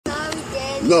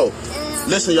No.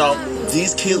 Listen, y'all.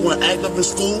 These kids want to act up in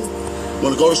school,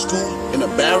 want to go to school and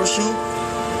embarrass you,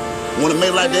 want to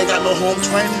make like they got no home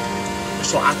training.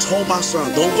 So I told my son,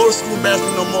 don't go to school and embarrass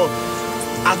me no more.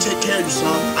 I'll take care of you,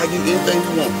 son. I give you anything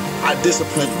you want. I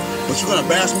discipline you. But you're going to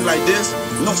embarrass me like this?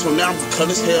 No, so now I'm going to cut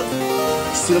his hair,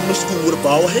 send him to school with a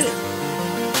bald head.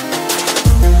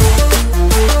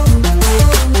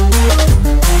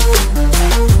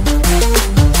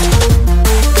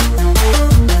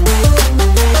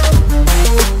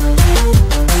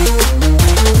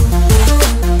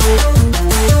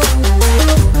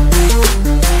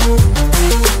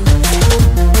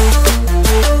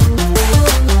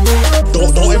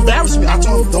 Don't embarrass me. I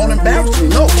told him, don't embarrass me.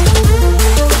 No.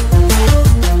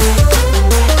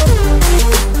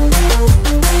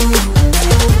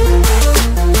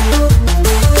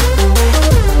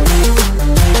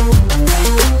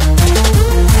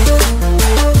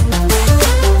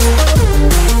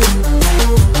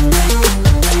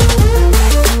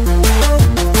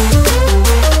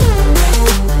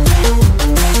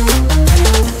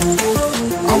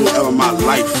 I will ever my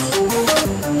life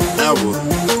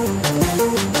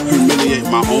humiliate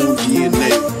my own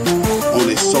DNA on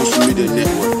a social media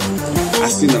network. I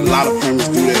seen a lot of parents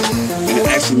do that, and it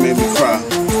actually made me cry.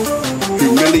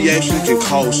 Humiliation can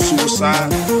cause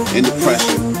suicide and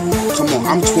depression. Come on,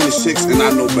 I'm 26 and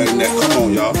I know better than that. Come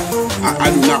on, y'all.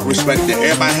 I do not respect that.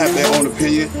 Everybody have their own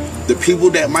opinion. The people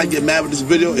that might get mad with this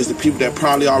video is the people that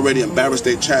probably already embarrassed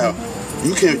their child.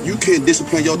 You can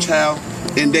discipline your child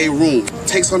in their room.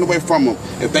 Take something away from them.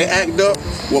 If they act up,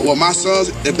 well, my sons,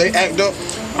 if they act up,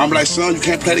 I'm like, son, you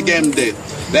can't play the game today.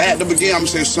 They act up again, I'm gonna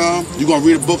say, son, you're gonna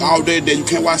read a book all day today. You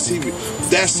can't watch TV.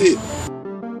 That's it.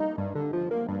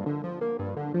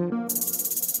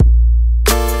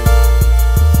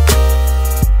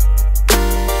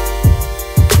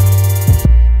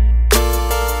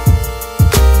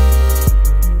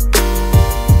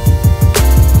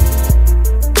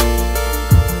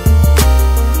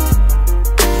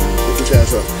 Get your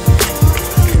ass up.